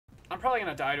probably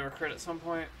gonna die to a crit at some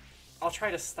point. I'll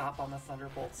try to stop on the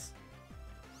thunderbolts.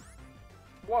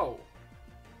 Whoa.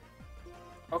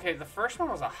 Okay, the first one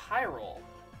was a high roll.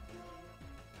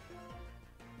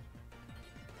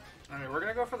 Alright, we're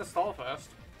gonna go for the stall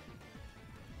fest.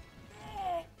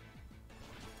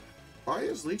 Why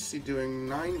is Leech Seed doing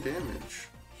 9 damage?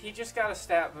 He just got a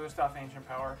stat boost off Ancient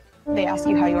Power. They ask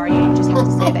you how you are, you just have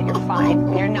to say that you're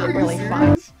fine. You're not really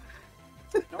fine.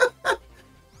 Nope.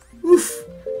 Oof.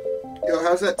 Yo,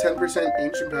 how's that 10%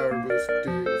 Ancient Power boost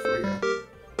doing for you?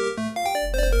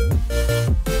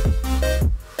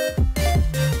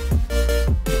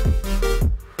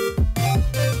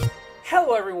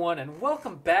 Hello everyone, and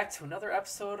welcome back to another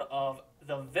episode of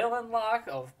the Villainlocke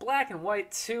of Black and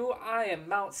White 2. I am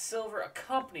Mount Silver,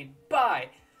 accompanied by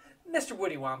Mr.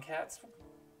 WittyWamKatz.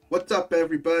 What's up,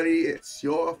 everybody? It's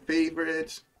your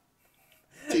favorite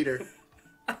Teeter.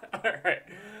 Alright,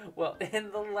 well,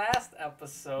 in the last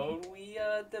episode, we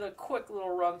did a quick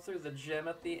little run through the gym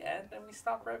at the end, and we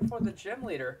stopped right before the gym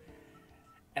leader.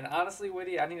 And honestly,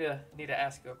 Witty, I need to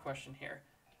ask you a question here.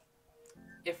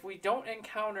 If we don't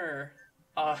encounter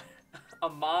a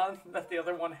mon that the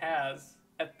other one has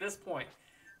at this point,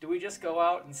 do we just go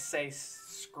out and say,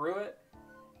 screw it,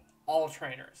 all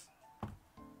trainers?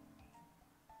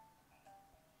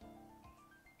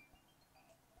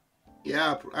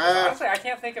 Yeah. Honestly, I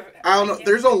can't think of... I don't know.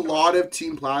 There's a lot of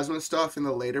Team Plasma stuff in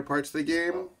the later parts of the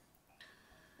game.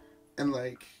 And,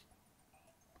 like...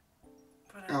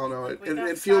 I don't know.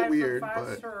 It feels weird,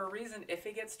 but... For a reason. If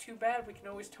it gets too bad, we can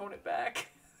always tone it back.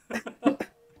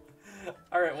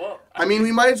 Alright, well... I mean,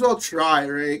 we might as well try,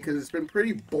 right? Because it's been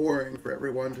pretty boring for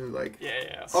everyone to, like...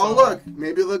 Yeah. Oh, look!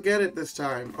 Maybe they'll get it this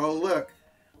time. Oh, look.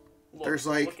 There's,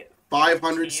 like,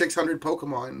 500, 600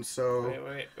 Pokemon, so...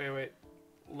 Wait.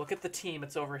 Look at the team.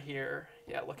 It's over here.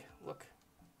 Yeah, look.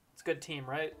 It's a good team,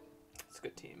 right? It's a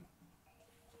good team.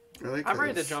 Really? I'm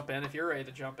ready to jump in if you're ready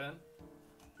to jump in.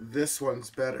 This one's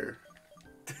better.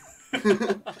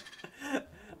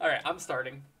 Alright, I'm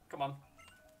starting. Come on.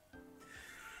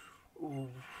 Ooh,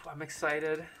 I'm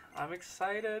excited.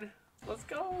 Let's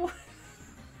go.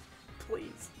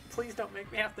 Please don't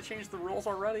make me have to change the rules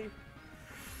already.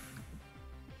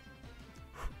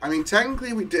 I mean,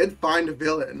 technically we did find a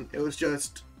villain. It was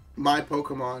just my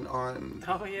Pokemon on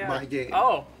my game.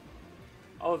 Oh,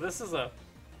 this is a...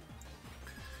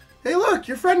 Hey, look!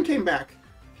 Your friend came back!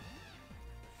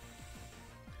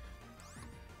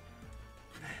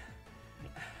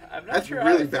 I'm not sure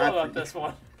how I feel about this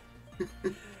one.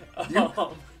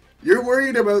 You're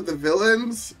worried about the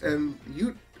villains, and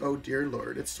you... Oh, dear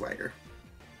lord, it's Swagger.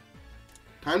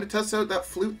 Time to test out that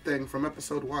flute thing from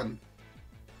episode 1.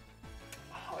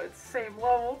 Oh, it's same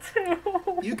level, too.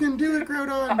 You can do it,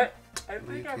 Groudon! I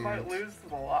think I might lose to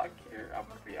the lock here. I'm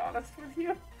gonna be honest with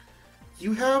you.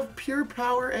 You have pure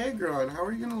power Aggron. How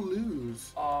are you gonna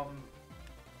lose?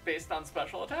 Based on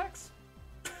special attacks?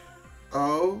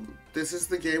 Oh, this is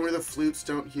the game where the flutes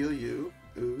don't heal you.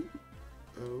 Ooh.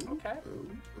 Oh. Okay. Oh,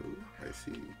 I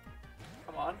see.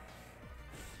 Come on.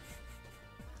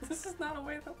 This is not a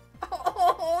way to...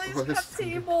 Oh, he's got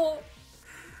T-Bolt!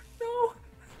 No!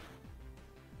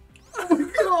 Oh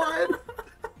my god!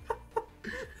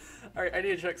 Alright, I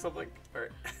need to check something.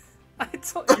 Alright.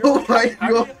 Oh my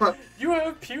god! You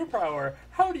have pure power.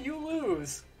 How do you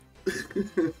lose?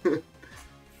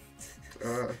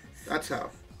 That's how.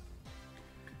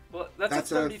 Well,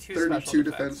 that's a 32 32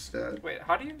 defense stat. Wait,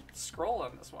 how do you scroll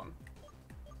on this one?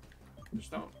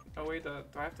 There's no way to...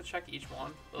 Do I have to check each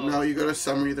one? Ugh. No, you go to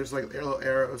summary, there's like little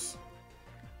arrows.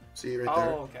 See right there?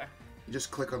 Oh, okay. You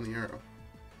just click on the arrow.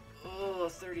 Oh,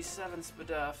 37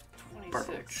 Spadef, 26.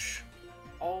 Barboach.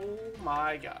 Oh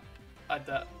my god.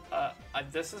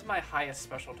 This is my highest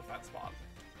special defense mod,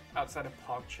 outside of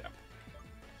PogChimp.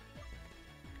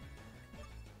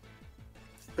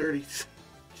 30.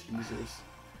 Jesus.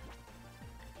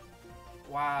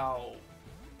 Wow,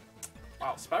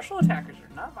 special attackers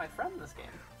are not my friend in this game.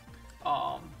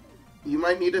 You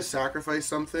might need to sacrifice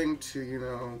something to, you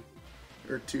know,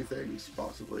 or 2 things,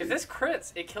 possibly. If this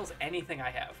crits, it kills anything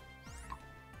I have.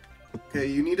 Okay,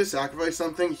 you need to sacrifice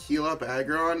something, heal up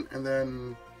Aggron, and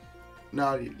then...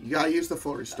 No, you gotta use the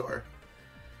full restore.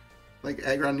 Like,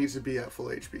 Aggron needs to be at full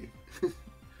HP.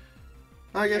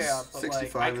 I guess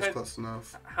 65 is close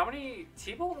enough. How many...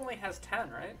 T-Bolt only has 10,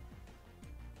 right?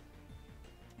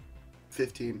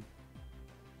 15.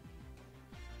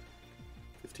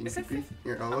 15 PP?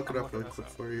 Here, I'll look it up really quick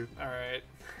for you. Alright.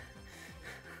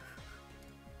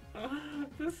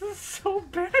 This is so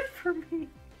bad for me.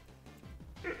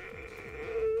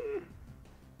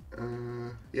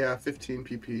 Yeah, 15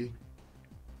 PP.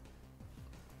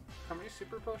 How many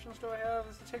super potions do I have?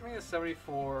 Does it take me to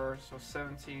 74? So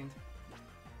 17.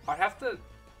 I'd have to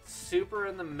super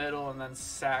in the middle and then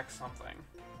sack something.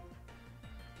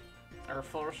 Or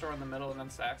full restore in the middle and then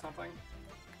sack something.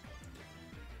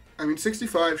 I mean,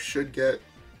 65 should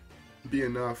be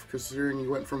enough, considering you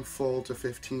went from full to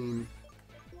 15.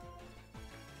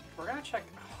 We're gonna check.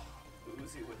 Oh,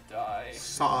 Uzi would die.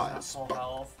 Size. Full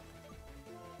health.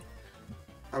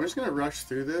 I'm just gonna rush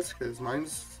through this because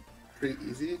mine's pretty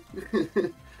easy.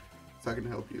 So I can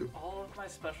help you. All of my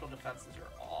special defenses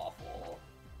are awful.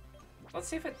 Let's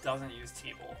see if it doesn't use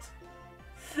T-Bolt.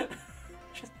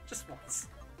 just once.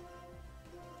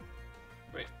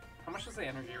 Wait, how much does the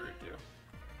energy root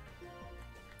do?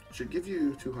 Should give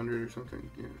you 200 or something.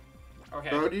 Yeah. Okay.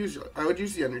 But I would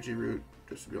use the energy root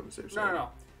just to be on the safe side. No.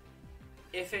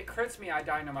 If it crits me, I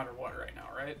die no matter what right now,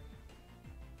 right?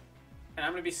 And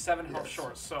I'm gonna be 7 health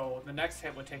short, so the next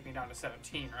hit would take me down to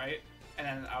 17, right? And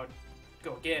then I would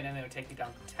go again, and it would take me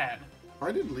down to 10.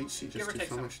 Why did Leech Seed just Give or do take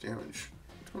so some. much damage?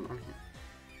 What's going on here?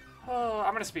 Oh,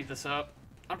 I'm gonna speed this up.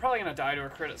 I'm probably gonna die to a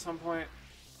crit at some point.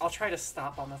 I'll try to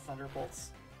stop on the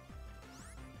Thunderbolts.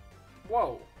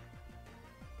 Whoa.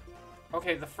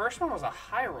 Okay, the first one was a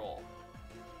high roll.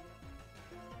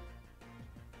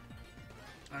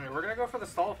 Alright, we're gonna go for the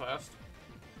Stallfest.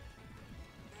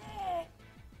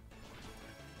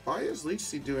 Why is Leech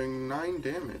Seed doing 9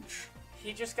 damage?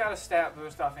 He just got a stat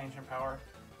boost off Ancient Power.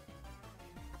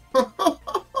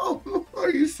 Are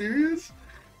you serious?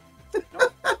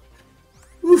 Nope.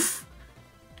 Oof.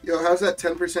 Yo, how's that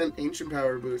 10% Ancient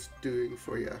Power boost doing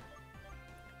for you?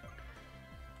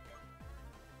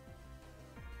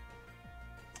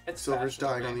 It's Silver's faster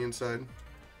dying than on me. the inside.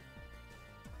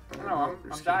 No,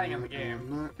 I'm dying in the game.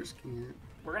 I'm not risking it.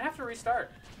 We're gonna have to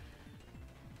restart.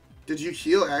 Did you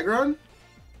heal Aggron?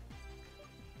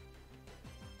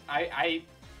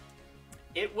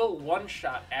 It will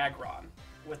one-shot Aggron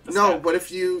with the No, stat. but if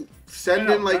you send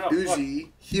No, in like no, Uzi,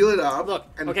 heal it up. Look,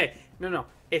 and okay, no.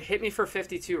 It hit me for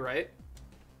 52, right?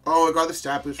 Oh, it got the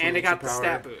stat boost. And it got the power.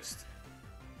 stat boost.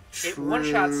 It True.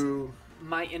 one-shots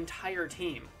my entire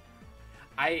team.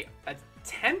 I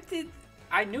attempted...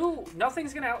 I knew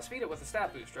nothing's going to outspeed it with a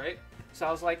stat boost, right? So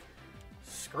I was like,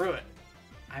 screw it.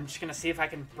 I'm just going to see if I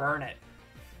can burn it.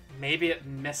 Maybe it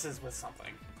misses with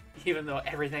something. Even though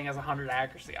everything has 100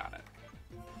 accuracy on it.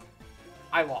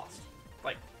 I lost.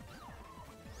 Like,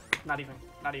 not even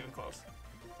close.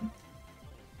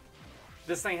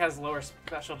 This thing has lower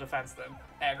special defense than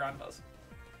Aggron does.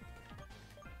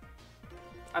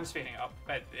 I'm speeding up,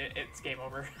 but it's game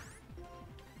over.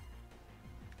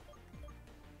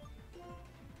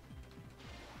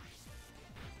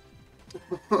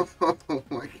 Oh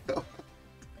my god.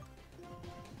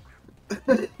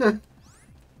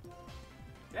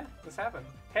 Yeah, this happened.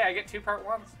 Hey, I get 2 part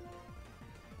 1s.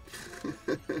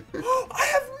 I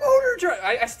have motor drive!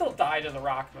 I still died to the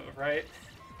rock move, right?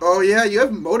 Oh yeah, you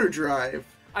have motor drive.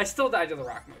 I still died to the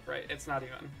rock move, right? It's not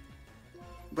even.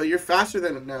 But you're faster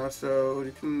than it now, so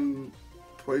you can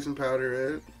poison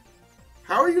powder it.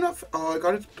 How are you not... Oh, I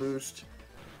got its boost.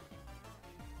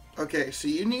 Okay, so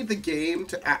you need the game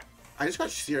to act. I just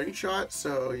got Searing Shot,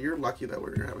 so you're lucky that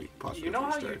we're having possible. You know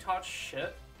how you talk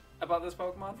shit about this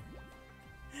Pokemon?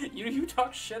 You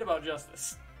talk shit about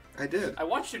Justice. I did. I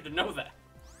want you to know that.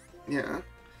 Yeah.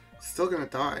 Still gonna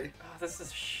die. Oh, this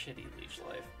is shitty leech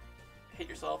life. Hit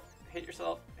yourself. Hit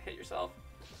yourself. Hit yourself.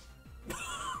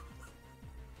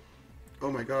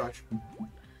 Oh my gosh.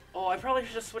 Oh, I probably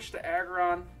should have switched to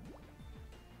Aggron.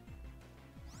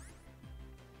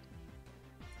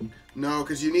 No,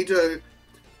 because you need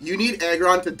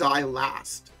Aggron to die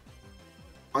last.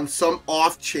 On some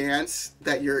off chance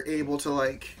that you're able to,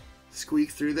 like, squeak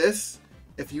through this,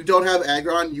 if you don't have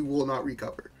Aggron, you will not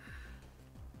recover.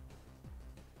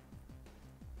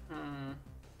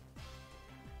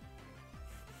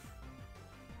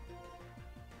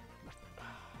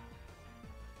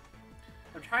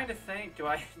 I'm trying to think. Do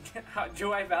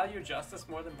I value Justice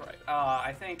more than Bright?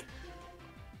 I think.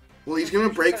 Well, he's gonna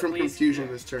break from At least- confusion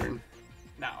this turn.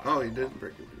 No. Oh, no, he no. didn't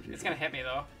break from confusion. It's gonna hit me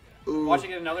though. Ooh, Watch it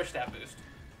get another stat boost.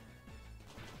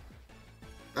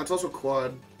 that's also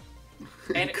quad.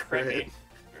 And it crit me.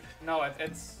 No,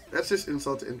 it's. That's just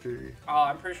insult to injury.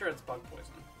 I'm pretty sure it's bug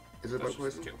poison. Is it Those bug are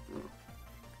just poison? 2. No.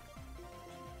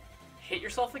 Hit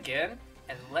yourself again,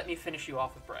 and let me finish you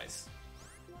off with Bryce.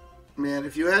 Man,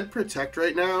 if you had Protect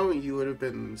right now, you would have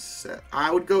been set. I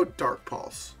would go Dark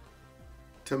Pulse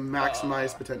to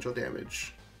maximize potential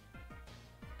damage.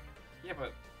 Yeah,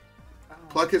 but...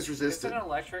 Pluck is Is resisted. it an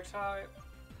electric type?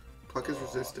 Pluck is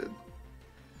resisted.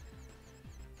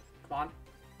 Come on.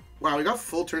 Wow, we got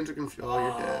full turns of confusion. Oh,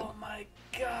 you're dead. Oh my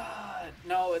god!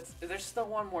 No, there's still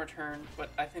one more turn, but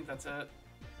I think that's it.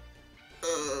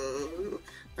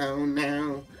 Oh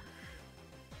no.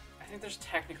 I think there's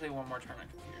technically one more turn of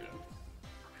confusion.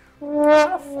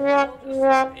 Not a foil,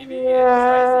 just maybe it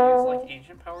tries to use like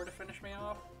ancient power to finish me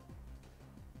off.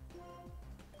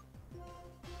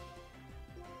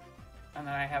 And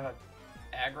then I have a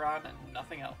Aggron and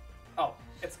nothing else. Oh,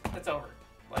 it's over.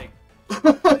 Like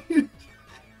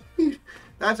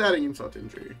that's adding insult to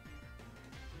injury.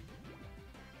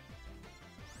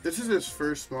 This is his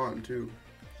first spawn too.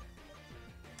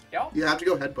 Yep. You have to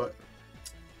go headbutt.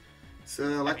 So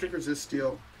electric resist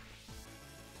steel.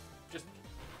 Just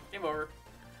game over.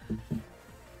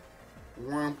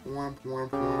 Womp womp womp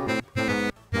womp.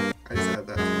 I just had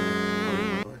that.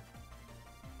 Oh, boy.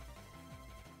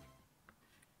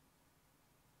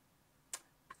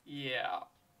 Yeah.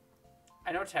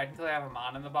 I know technically I have a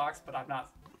Mon in the box, but I'm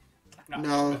not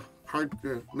No,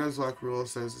 Nuzlocke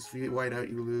Rules says if you white out,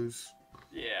 you lose.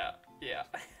 Yeah.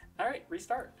 Alright,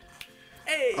 restart.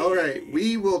 Hey! Alright,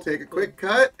 we will take a quick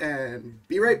cut and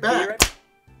be right back.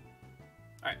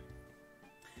 Alright.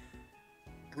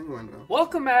 I think we went well.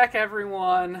 Welcome back,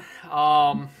 everyone.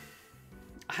 I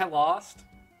lost,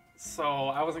 so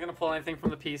I wasn't going to pull anything from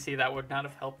the PC that would not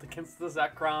have helped against the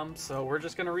Zekrom, so we're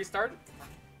just going to restart it.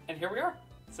 And here we are,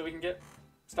 so we can get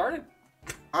started.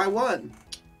 I won.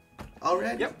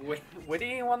 Already. Yep,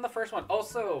 Witty won the first one.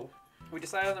 Also, we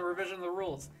decided on the revision of the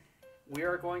rules. We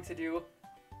are going to do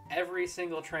every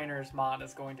single trainer's Mon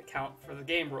is going to count for the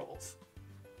game rules.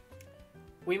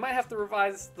 We might have to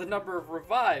revise the number of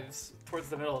revives towards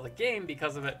the middle of the game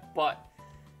because of it, but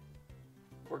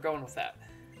we're going with that.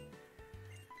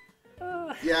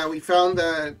 Yeah, we found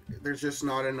that there's just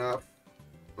not enough.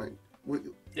 Like, we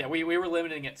were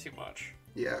limiting it too much.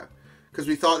 Yeah, because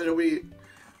we thought that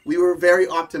we were very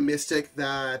optimistic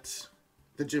that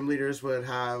the gym leaders would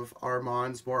have our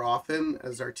Mons more often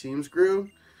as our teams grew.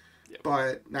 Yep.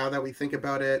 But now that we think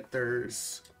about it,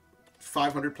 there's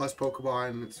 500 plus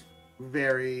Pokemon. It's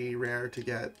very rare to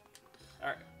get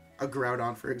a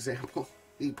Groudon, for example.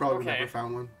 You probably would never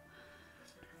found one.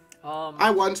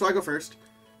 I won, so I go first.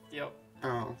 Yep.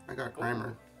 Oh, I got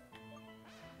Grimer.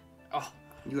 Oh.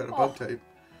 You got a Bug type.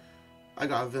 I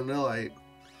got a Vanillite.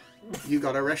 You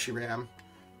got a Reshiram.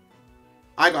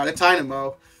 I got a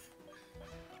Tynamo.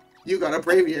 You got a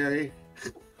Braviary.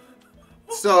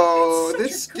 So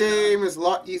this game is a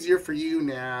lot easier for you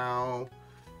now.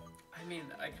 I mean,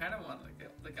 I kind of want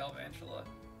the Galvantula.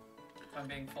 If I'm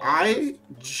being fully I honest.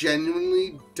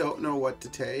 genuinely don't know what to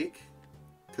take.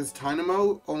 Because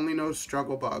Tynamo only knows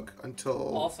Struggle Bug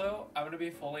until... Also, I'm going to be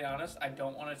fully honest, I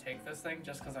don't want to take this thing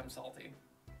just because I'm salty.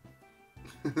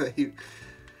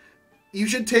 You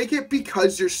should take it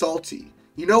because you're salty.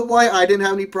 You know why I didn't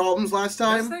have any problems last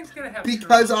time? This thing's going to have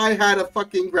Because Truant. I had a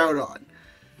fucking Groudon.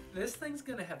 This thing's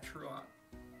going to have Truant.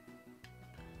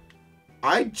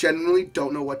 I genuinely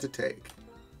don't know what to take.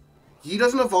 He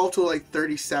doesn't evolve till like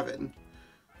 37.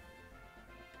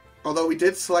 Although we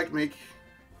did select make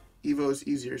Evos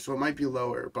easier, so it might be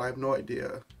lower, but I have no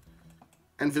idea.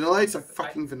 And Vanillite's a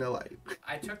fucking Vanillite.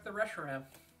 I took the Reshiram. I'm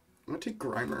gonna take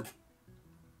Grimer.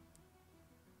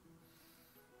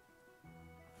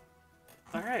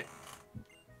 Alright.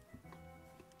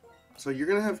 So you're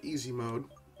gonna have easy mode,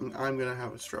 and I'm gonna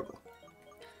have a struggle.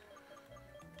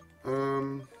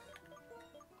 I'm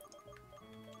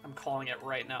calling it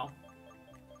right now.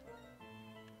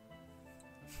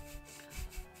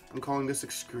 I'm calling this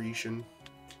excretion.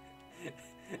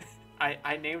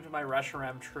 I named my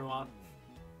Reshiram Truant.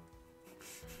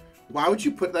 Why would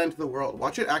you put that into the world?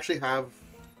 Watch it actually have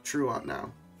Truant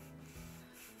now.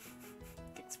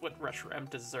 It's what Reshiram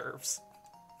deserves.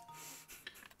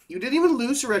 You didn't even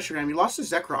lose to Reshiram. You lost to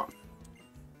Zekrom.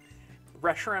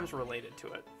 Reshiram's related to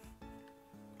it.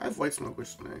 I have White Smoke, which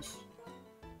is nice.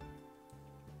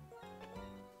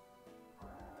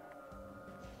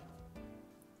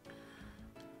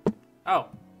 Oh.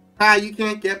 Ah, you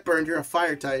can't get burned. You're a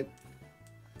fire type.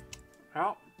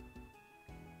 Well,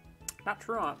 not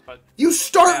Truant, but... You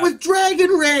start with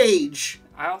Dragon Rage!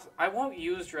 I won't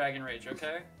use Dragon Rage,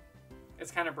 okay? It's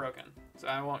kind of broken, so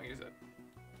I won't use it.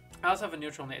 I also have a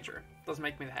neutral nature. Doesn't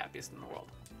make me the happiest in the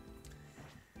world.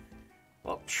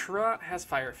 Well, Truant has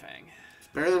Fire Fang. It's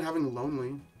better than having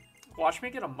Lonely. Watch me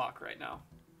get a Muck right now.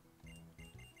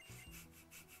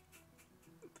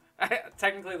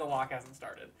 Technically, the lock hasn't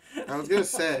started. I was gonna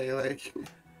say, like...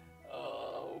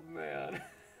 Oh, man.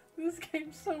 This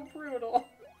game's so brutal.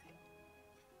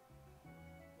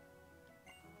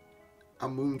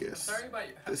 Amoongus. Sorry about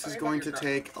you. This is going to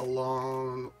take a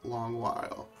long, long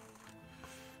while.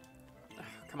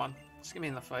 Come on. Just get me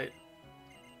in the fight.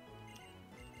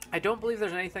 I don't believe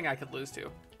there's anything I could lose to.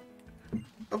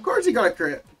 Of course he got a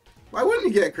crit. Why wouldn't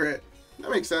he get a crit?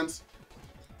 That makes sense.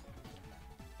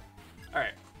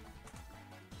 Alright.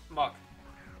 Muck.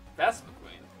 Vespa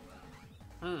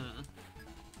Queen.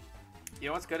 You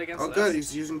know what's good against this? Oh, good.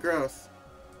 He's using growth.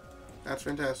 That's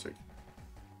fantastic.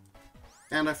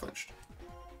 And I flinched.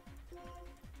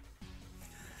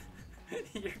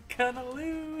 You're gonna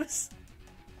lose.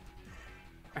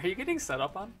 Are you getting set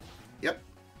up on? Yep.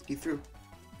 He threw.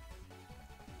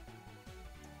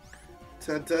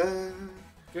 Ta-da.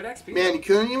 Good XP. Man, you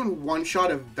couldn't even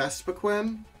one-shot a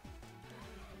Vespiquen?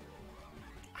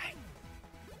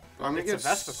 I'm gonna get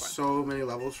so many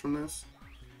levels from this.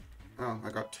 Oh,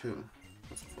 I got 2.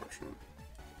 That's unfortunate.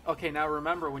 Okay, now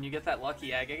remember, when you get that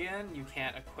lucky egg again, you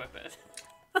can't equip it.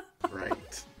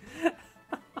 Right.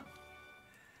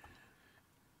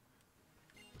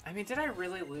 I mean, did I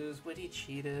really lose? Witty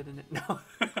cheated, and no,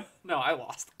 no, I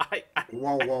lost. I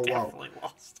Whoa, definitely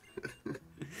lost.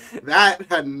 That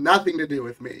had nothing to do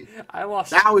with me. I lost.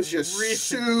 That was just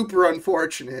super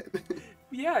unfortunate.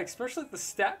 Yeah, especially the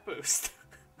stat boost.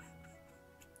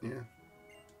 Yeah.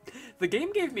 The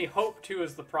game gave me hope too,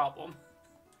 is the problem.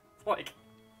 Like,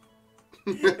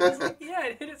 it was like, yeah,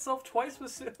 it hit itself twice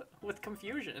with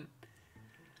confusion.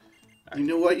 You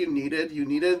know what you needed? You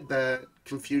needed that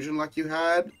confusion luck you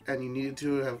had, and you needed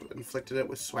to have inflicted it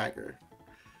with swagger.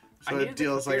 So it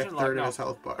deals like a third of his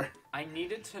health bar. I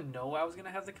needed to know I was going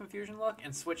to have the confusion luck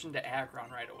and switch into Aggron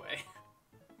right away.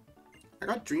 I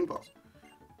got dream balls.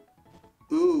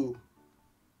 Ooh.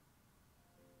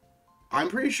 I'm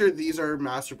pretty sure these are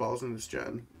master balls in this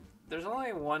gen. There's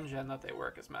only one gen that they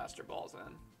work as master balls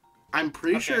in. I'm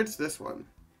pretty sure it's this one.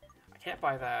 I can't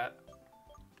buy that.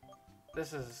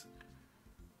 This is...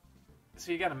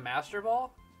 So you got a master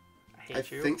ball? I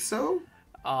hate you. I think so.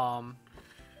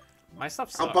 My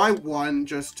stuff sucks. I'll buy one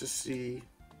just to see.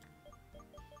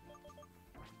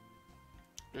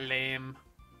 Lame.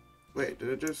 Wait, did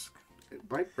it just... It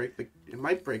might break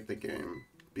the game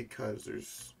because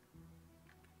there's...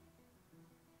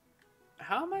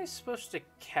 How am I supposed to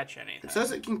catch anything? It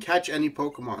says it can catch any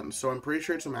Pokemon, so I'm pretty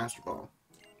sure it's a Master Ball.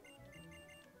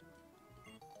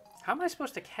 How am I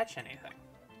supposed to catch anything?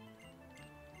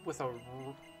 With a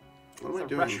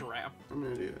Reshiram. I'm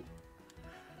an idiot.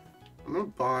 I'm gonna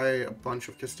buy a bunch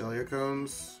of Castelia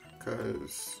cones,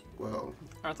 because, well,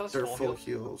 aren't those they're full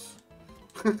heals.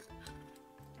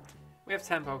 We have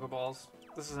 10 Pokeballs.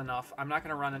 This is enough. I'm not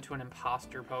gonna run into an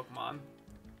imposter Pokemon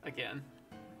again.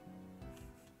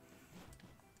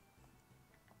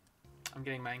 I'm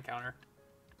getting my encounter.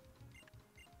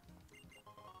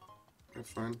 That's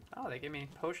fine. Oh, they gave me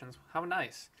potions. How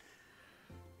nice.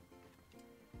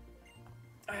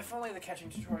 If only the catching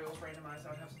tutorials randomized, I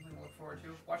would have something to look forward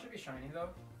to. Watch it be shiny, though.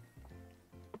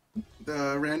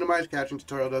 The randomized catching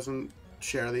tutorial doesn't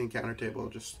share the encounter table,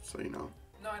 just so you know.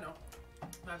 No, I know.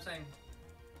 I'm saying,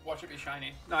 watch it be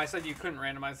shiny. No, I said you couldn't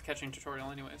randomize the catching tutorial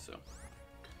anyway, so.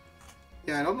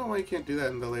 Yeah, I don't know why you can't do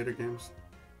that in the later games.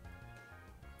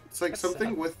 It's like that's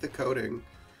something sad with the coding.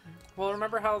 Well,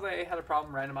 remember how they had a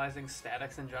problem randomizing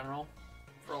statics in general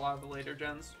for a lot of the later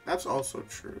gens? That's also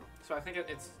true. So I think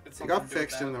it's it got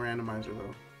fixed in the randomizer,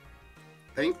 though.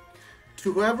 Thank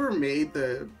to whoever made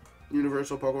the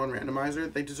Universal Pokemon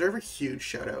Randomizer. They deserve a huge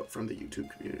shout out from the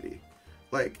YouTube community.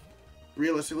 Like,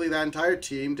 realistically, that entire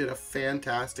team did a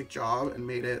fantastic job and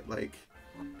made it, like...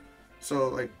 So,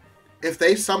 like, if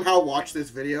they somehow watch this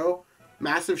video,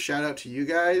 massive shout out to you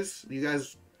guys. You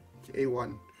guys...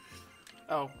 A1.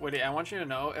 Oh, Woody, I want you to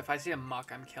know, if I see a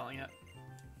muck, I'm killing it.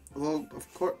 Well,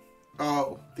 of course.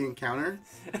 Oh, the encounter?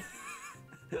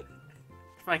 If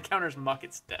my encounter's muck,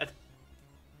 it's dead.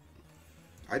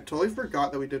 I totally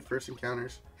forgot that we did first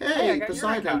encounters. Hey, I got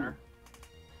your encounter.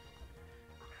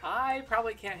 I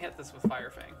probably can't hit this with Fire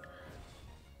Fang.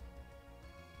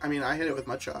 I mean, I hit it with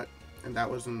Mudshot, and that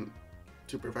wasn't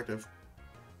super effective.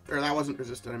 Or that wasn't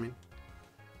resistant, I mean.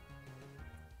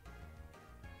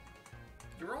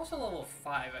 You were also level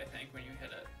 5, I think, when you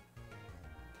hit it.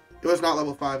 It was not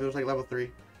level 5, it was like level 3.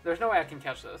 There's no way I can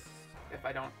catch this if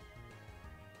I don't...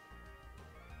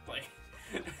 Like,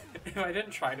 if I didn't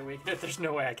try to weaken it, there's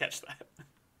no way I catch that.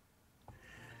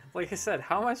 Like I said,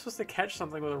 how am I supposed to catch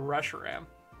something with a Reshiram?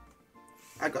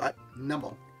 I got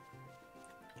Numble.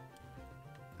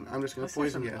 I'm just going to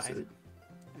poison you.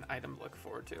 An item to look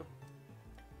forward to.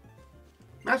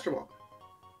 Master Ball.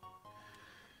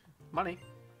 Money.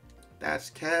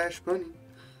 That's cash money.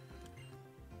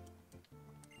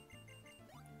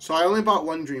 So I only bought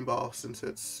one Dream Ball since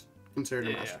it's considered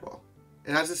a Master Ball.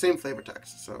 It has the same flavor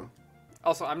text, so...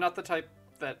 Also, I'm not the type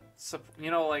that...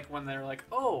 You know, like, when they're like,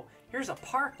 oh, Here's a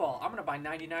park ball. I'm gonna buy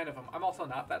 99 of them. I'm also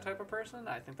not that type of person.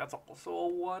 I think that's also a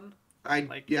 1. I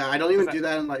don't even do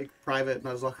that in like private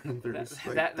Nuzlocke run-throughs.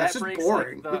 Like, that's just breaks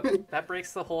boring. Like, that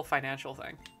breaks the whole financial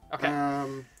thing. Okay.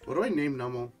 What do I name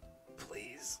Nummel?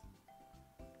 Please.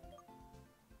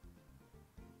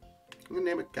 I'm gonna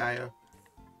name it Gaia.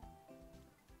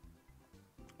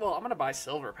 Well, I'm gonna buy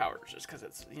silver powders just because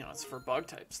it's it's for bug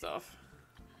type stuff.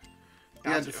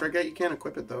 Yeah, don't forget you can't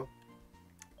equip it though.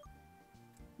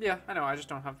 Yeah, I know. I just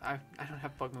don't have. I don't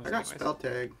have bug moves. I got anyways. spell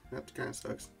tag. That kind of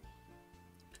sucks.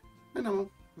 I know.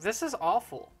 This is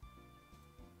awful.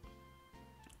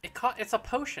 It's a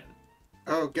potion.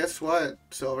 Oh, guess what,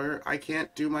 Silver? I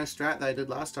can't do my strat that I did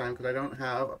last time because I don't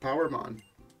have a power mon.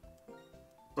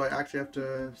 So I actually have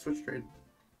to switch trade.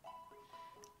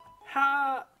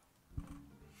 Ha!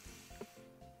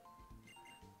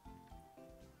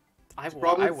 I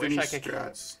wish I could.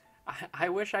 Strats. I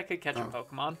wish I could catch a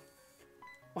Pokemon.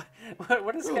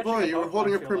 What is Oh catching boy, a you were Pokemon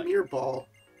holding a feel Premier Ball.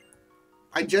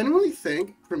 I genuinely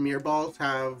think Premier Balls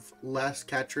have less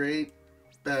catch rate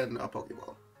than a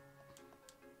Pokeball.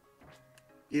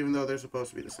 Even though they're supposed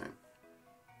to be the same.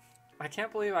 I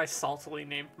can't believe I saltily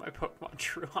named my Pokemon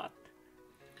Truant.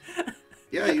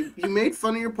 Yeah, you made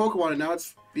fun of your Pokemon and now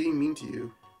it's being mean to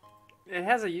you. It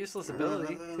has a useless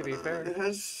ability, to be fair. It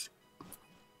has...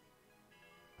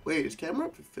 Wait, is Camera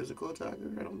up to physical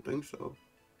attacker? I don't think so.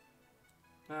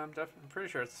 I'm pretty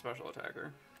sure it's a special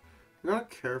attacker. Not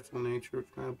careful nature,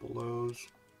 which kind of blows.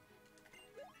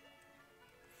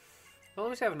 Well, at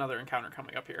least we have another encounter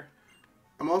coming up here.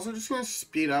 I'm also just going to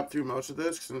speed up through most of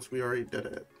this since we already did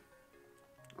it.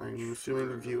 I'm assuming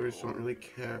the viewers don't really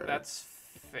care. That's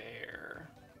fair.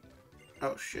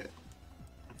 Oh shit.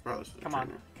 I forgot this was a Come on.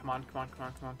 trainer. Come on.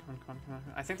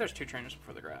 I think there's 2 trainers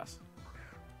before the grass.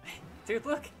 Dude,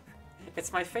 look!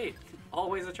 It's my fate.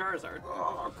 Always a Charizard.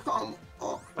 Oh, come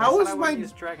on. But How I is said I my... wouldn't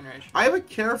use Dragon Rage. I have a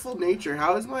careful nature.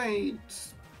 How is my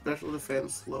special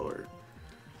defense lower?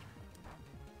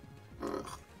 Ugh.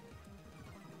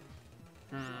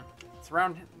 It's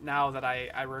around now that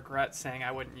I regret saying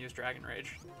I wouldn't use Dragon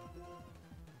Rage.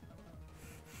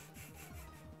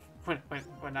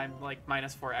 when I'm like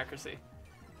 -4 accuracy.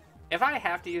 If I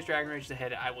have to use Dragon Rage to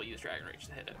hit it, I will use Dragon Rage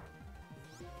to hit it.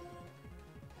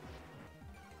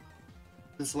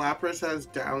 This Lapras has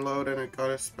download and it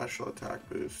got a special attack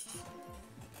boost.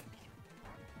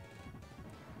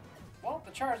 Well,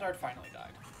 the Charizard finally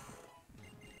died.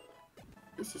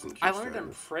 This isn't I just learned in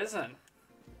status. prison.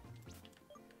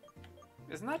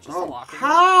 Isn't that just a Oh, locking?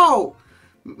 how?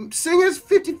 Sing has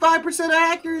 55%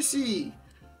 accuracy.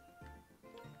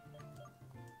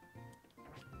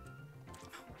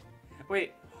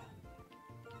 Wait.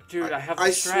 Dude, I have the I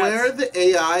strats. swear the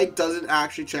AI doesn't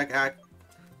actually check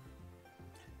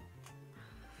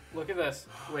Look at this.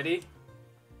 Witty.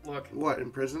 Look. What, in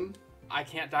prison? I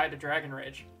can't die to Dragon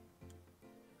Rage.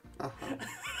 Uh-huh.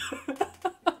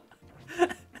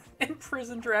 In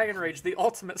prison Dragon Rage, the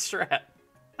ultimate strat.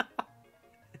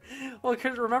 Well,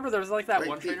 because remember there was like that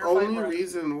one The trainer only fight where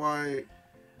reason why...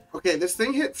 Okay, this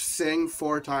thing hit Sing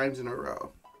 4 times in a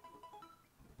row.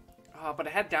 but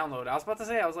it had download. I was about to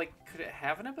say, I was like, could it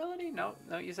have an ability? No,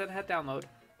 you said it had download.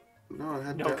 No, it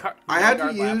had No, I had to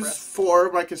guard use Lapras. 4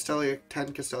 of my 10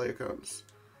 Castelia cones.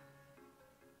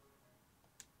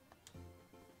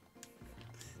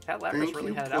 That Lapras Thank really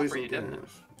you, had it out for Poison you, didn't it?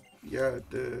 Gas. Yeah, it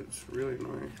did. It's really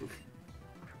annoying.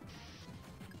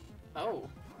 Oh,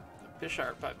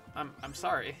 Bisharp, but I'm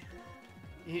sorry.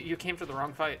 You came to the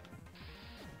wrong fight.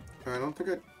 I don't think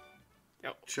I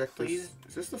Yo, checked please. this.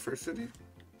 Is this the first city?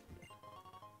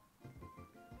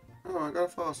 Oh, I got a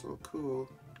fossil. Cool.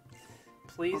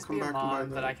 Please come be a back and buy mon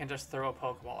that that. I can just throw a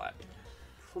Pokeball at.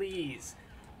 Please.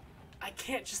 I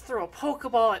can't just throw a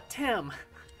Pokeball at Tim.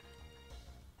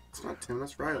 It's not Tim,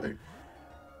 that's Riley.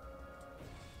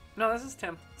 No, this is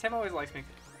Tim. Tim always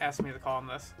asks me to call him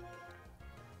this.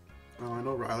 Oh, I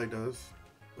know Riley does.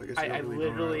 I guess I you don't really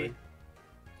know literally Riley.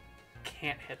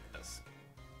 can't hit this.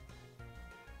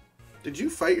 Did you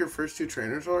fight your first 2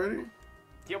 trainers already?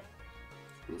 Yep.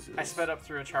 Jesus. I sped up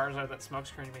through a Charizard that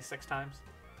smokescreened me 6 times.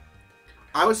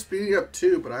 I was speeding up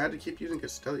too, but I had to keep using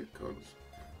Castelia cones.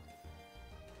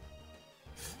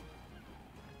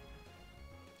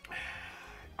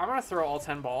 I'm gonna throw all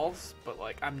 10 balls, but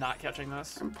like I'm not catching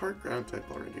this. I'm part ground type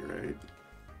already, right?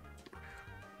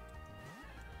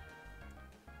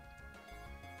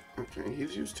 Okay,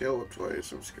 he's used Tail Whip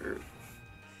twice, I'm scared.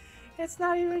 It's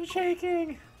not even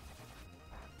shaking.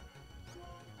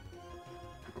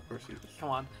 Of course he's... Come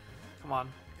on, come on,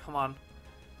 come on.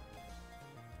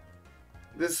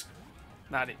 This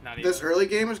Not even. This early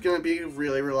game is going to be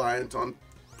really reliant on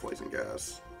Poison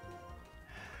Gas.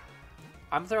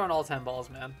 I'm throwing all 10 balls,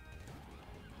 man.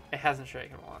 It hasn't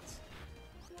shaken once.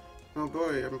 Oh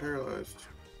boy, I'm paralyzed.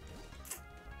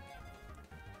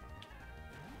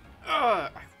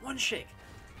 One shake.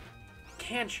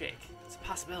 Can shake. It's a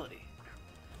possibility.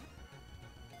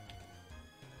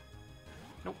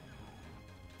 Nope.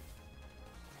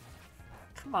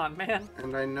 Come on, man.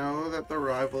 And I know that the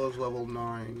rival is level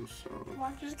 9, so... Come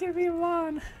on, just give me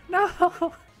one.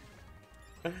 No!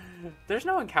 There's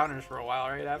no encounters for a while,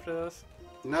 right, after this?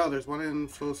 No, there's one in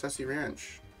Sassy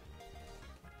Ranch.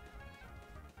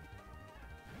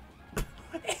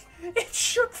 It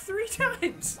shook 3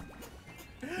 times!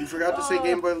 You forgot to say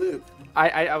Game Boy Loop.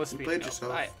 I was speaking. played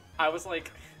yourself. I was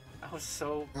like, I was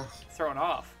so thrown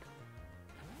off.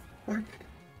 What?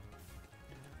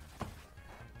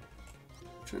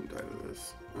 Shouldn't die to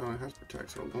this. Oh, it has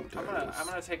protect, so it won't die to this. I'm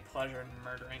gonna take pleasure in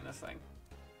murdering this thing.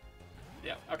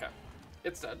 Yeah, okay.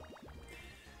 It's dead.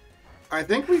 I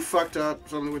think we fucked up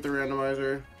something with the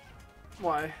randomizer.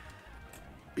 Why?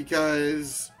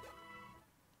 Because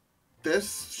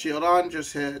this Shieldon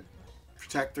just hit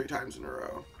protect 3 times in a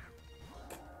row.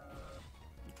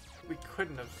 We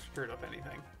couldn't have screwed up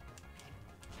anything.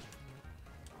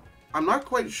 I'm not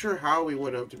quite sure how we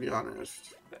would have, to be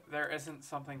honest. There isn't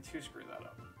something to screw that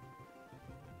up.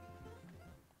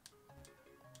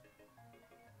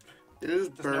 It is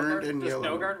burned and Does yellow.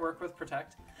 no guard work with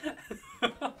protect?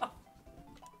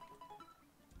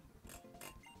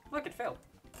 Look, it failed.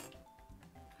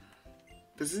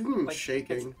 This isn't even Like,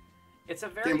 shaking. It's a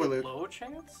very Loop. low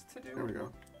chance to do. There we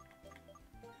go.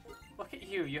 Look at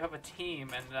you. You have a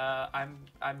team, and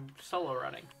I'm solo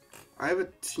running. I have a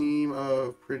team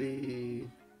of pretty...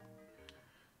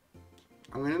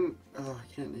 I'm gonna... Oh, I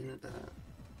can't name it that.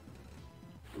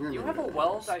 You have a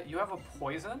well that you have a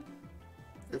poison.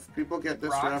 If people get this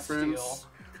Rock reference, Steel.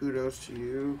 kudos to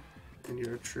you, and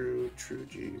you're a true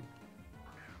G.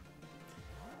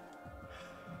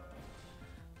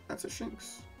 That's a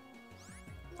Shinx.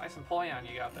 Nice Empoleon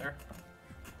you got there.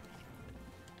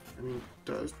 I mean,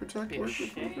 does Protect Be a work with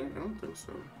shame. Protect? I don't think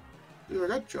so. Dude, I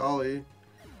got Jolly.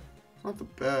 It's not the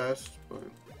best, but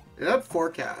it had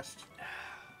Forecast.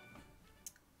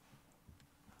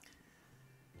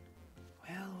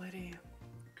 Well, Witty.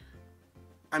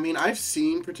 I mean, I've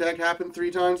seen Protect happen 3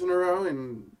 times in a row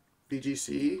in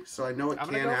BGC, so I know it I'm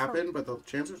gonna can go happen, but the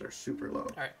chances are super low.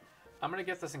 All right, I'm gonna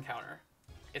get this encounter.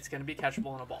 It's gonna be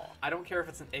catchable in a ball. I don't care if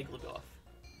it's an Igglybuff.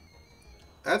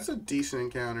 That's a decent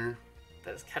encounter.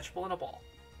 That is catchable in a ball.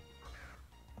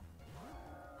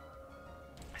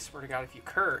 I swear to God, if you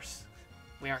curse,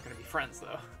 we aren't gonna be friends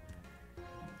though.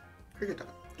 Cricket Dot.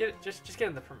 Get it, just get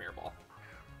in the Premier Ball.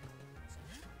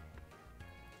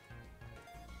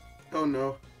 Oh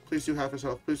no. Please do half his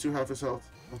health. Please do half his health.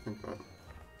 Oh, thank God.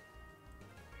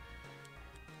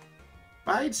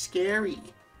 Bide's scary.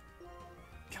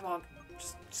 Come on,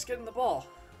 just get in the ball.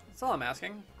 That's all I'm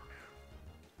asking.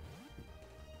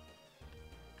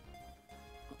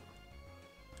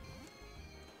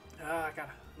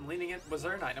 I'm leaning it. Was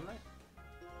there an item there?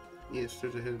 Yes,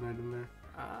 there's a hidden item there.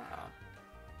 Ah.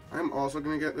 I'm also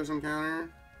going to get this encounter.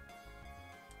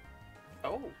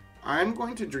 Oh. I'm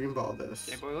going to Dream Ball this.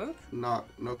 Game Boy Loop?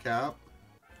 No cap.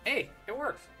 Hey, it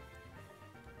works.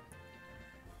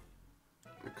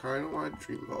 I kind of want to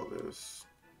Dream Ball this.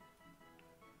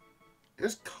 It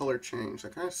has color change.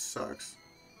 That kind of sucks.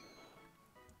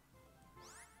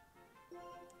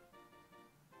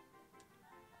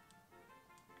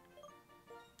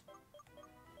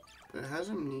 But it has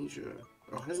Amnesia.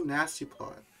 Oh, it has Nasty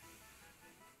Plot.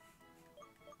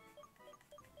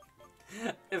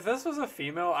 If this was a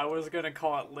female, I was gonna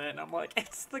call it Lynn. I'm like,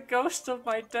 it's the ghost of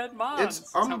my dead mom.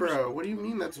 It's Umbra. What do you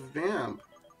mean that's Vamp?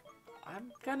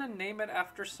 I'm gonna name it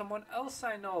after someone else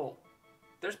I know.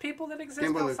 There's people that exist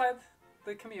Game Boy Loop. outside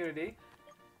the community.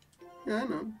 Yeah, I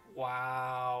know.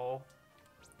 Wow.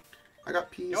 I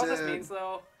got PZ. You know what this means,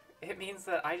 though? It means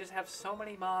that I just have so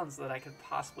many mons that I could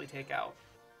possibly take out.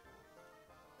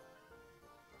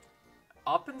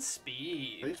 Up in How do you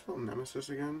speed. spell Nemesis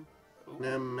again? Ooh.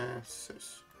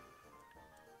 Nemesis.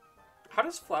 How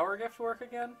does Flower Gift work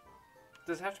again?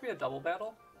 Does it have to be a double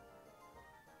battle?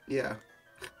 Yeah.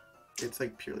 It's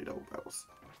like purely double battles.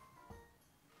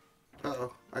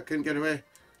 Uh-oh. I couldn't get away.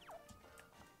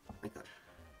 Oh my God.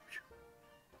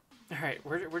 Alright,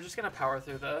 we're just gonna power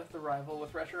through the rival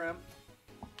with Reshiram.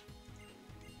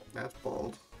 That's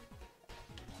bold.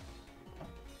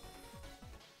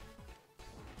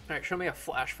 Alright, show me a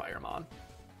Flash Firemon.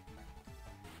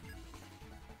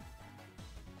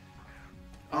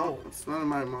 Oh, it's none of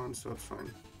my mons, so it's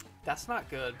fine. That's not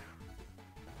good.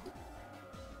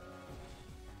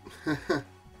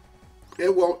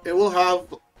 It won't. It will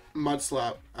have Mud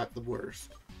Slap at the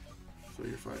worst. So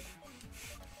you're fine.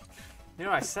 You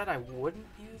know, I said I wouldn't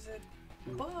use it,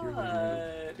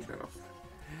 but... Take that off.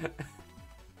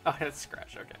 Oh, it's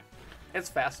Scratch, okay. It's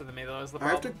faster than me, though, is the I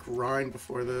have problem. to grind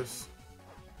before this.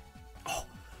 Oh,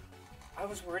 I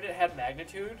was worried it had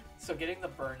magnitude, so getting the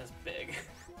burn is big.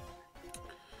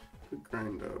 Good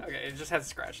grind up. Okay, it just had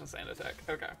Scratch and Sand Attack.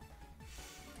 Okay.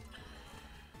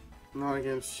 Not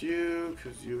against you,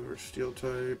 because you are Steel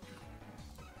type.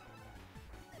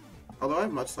 Although I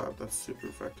have Mud Slap, that's super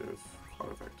effective. A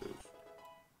lot effective.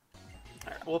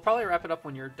 Alright, we'll probably wrap it up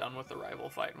when you're done with the rival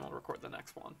fight, and we'll record the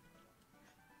next one.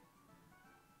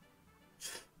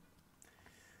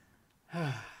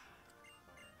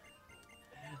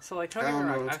 So, like, don't get me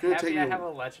wrong, I'm happy I have a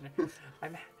legendary.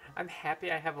 I'm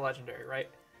happy I have a legendary, right?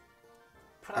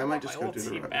 But I might want just my go old do the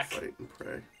team rival back. fight and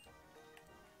pray.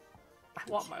 I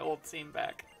want my old team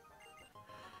back.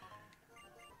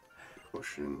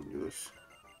 Potion, do this.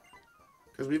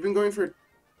 Because we've been going for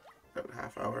about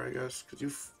half hour, I guess. Because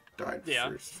you died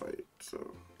first fight,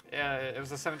 so. Yeah, it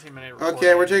was a 17-minute recording.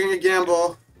 Okay, we're taking a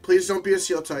gamble. Please don't be a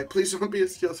Steel type. Please don't be a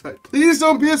Steel type. Please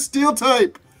don't be a Steel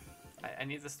type. I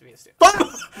need this to be a Steel.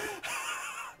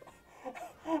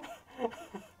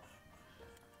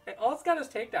 Hey, all it's got is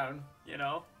takedown, you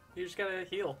know? You just gotta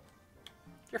heal.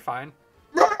 You're fine.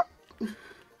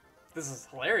 This is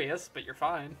hilarious, but you're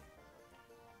fine.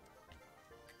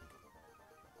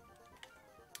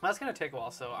 That's gonna take a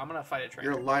while, so I'm gonna fight a trainer.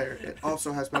 You're a liar. It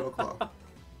also has Metal Claw.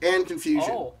 And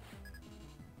Confusion. Oh.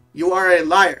 You are a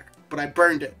liar, but I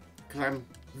burned it. Because I'm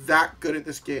that good at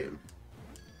this game.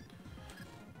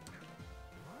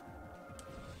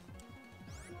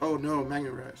 Oh no,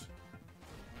 Magnet Rise.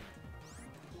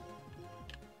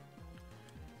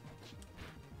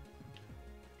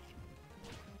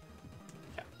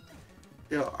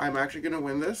 Yo, I'm actually gonna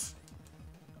win this.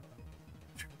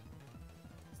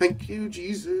 Thank you,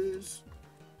 Jesus.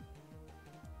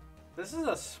 This is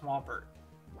a Swampert.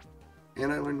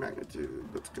 And I learned Magnitude.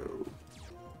 Let's go.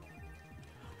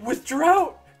 With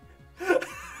Drought!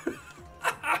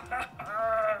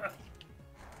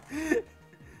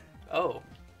 Oh.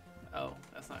 Oh,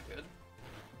 that's not good.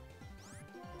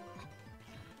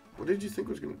 What did you think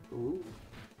was gonna... Ooh.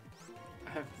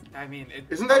 I mean...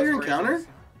 Isn't that your encounter?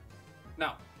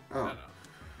 No. Oh. No.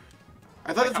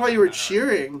 I thought that's why you were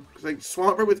cheering. Cause like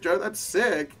Swampert with Drought, that's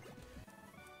sick.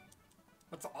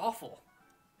 That's awful.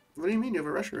 What do you mean you have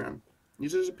a rush around?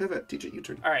 Use it as a pivot. Teach it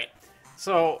U-turn. Alright,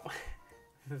 so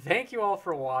thank you all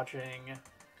for watching.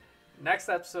 Next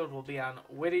episode will be on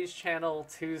Witty's channel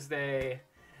Tuesday.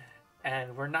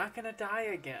 And we're not going to die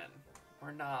again.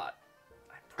 We're not.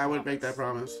 I would make that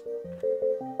promise.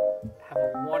 Have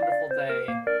a wonderful